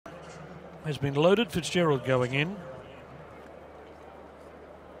has been loaded. Fitzgerald going in.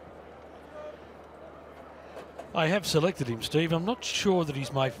 I have selected him, Steve. I'm not sure that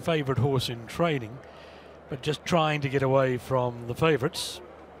he's my favourite horse in training, but just trying to get away from the favourites.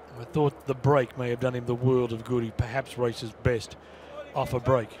 I thought the break may have done him the world of good. He perhaps races best off a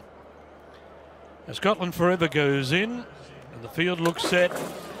break. Now Scotland Forever goes in, and the field looks set.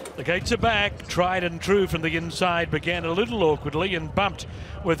 The gates are back. Tried and True from the inside began a little awkwardly and bumped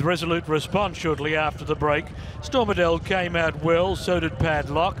with Resolute Response shortly after the break. STORMADAL came out well, so did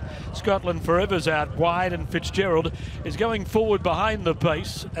Padlock. Scotland Forever's out wide, and Fitzgerald is going forward behind the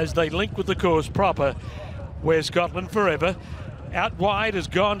pace as they link with the course proper, where Scotland Forever out wide has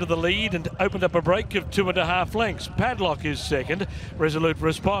gone to the lead and opened up a break of 2.5 lengths. Padlock is second. Resolute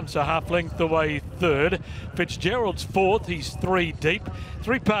Response a half length away third. Fitzgerald's fourth. He's 3 deep.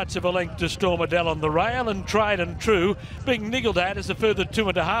 3 parts of a length to STORMADAL on the rail, and Tried and True being niggled at as a further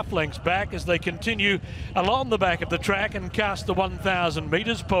 2.5 lengths back as they continue along the back of the track and cast the 1,000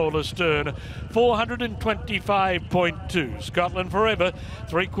 metres pole astern. 425.2. Scotland Forever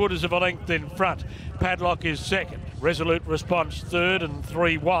 3/4 of a length in front. Padlock is second. Resolute Response third and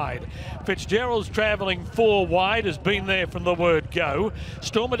 3 wide. Fitzgerald's travelling 4 wide, has been there from the word go.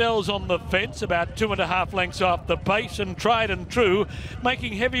 STORMADAL's on the fence, about 2.5 lengths off the pace, and Tried and True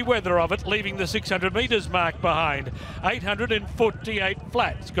making heavy weather of it, leaving the 600 metres mark behind. 848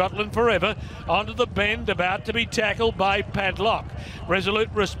 flat. Scotland Forever onto the bend, about to be tackled by Padlock.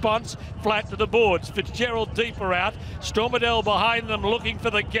 Resolute Response flat to the boards. Fitzgerald deeper out. STORMADAL behind them looking for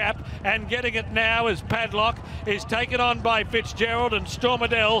the gap and getting it now as Padlock is taken on by Fitzgerald, and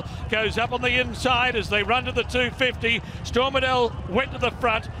STORMADAL goes up on the inside as they run to the 250. STORMADAL went to the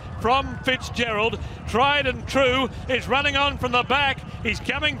front from Fitzgerald. Tried and True is running on from the back. He's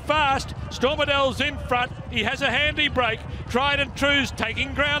coming fast. STORMADAL's in front. He has a handy break. Tried and True's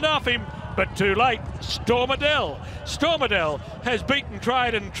taking ground off him, but too late. STORMADAL has beaten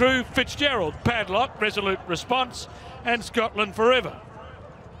Tried and True, Fitzgerald, Padlock, Resolute Response, and Scotland Forever.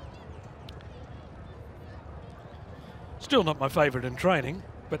 Still not my favourite in training,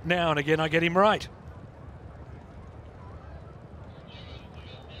 but now and again I get him right.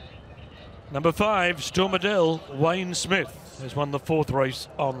 Number 5, STORMADAL, Wayne Smith, has won the 4th race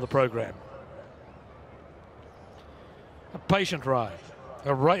on the programme. A patient ride,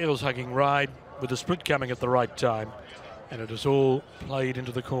 a rails-hugging ride with the split coming at the right time, and it has all played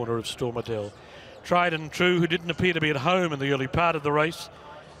into the corner of STORMADAL. Tried and True, who didn't appear to be at home in the early part of the race,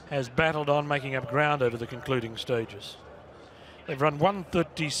 has battled on, making up ground over the concluding stages. They've run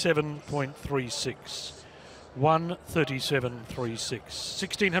 137.36. 137.36.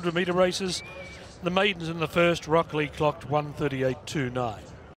 1,600 metre races. The maidens in the first, Rockley clocked 138.29.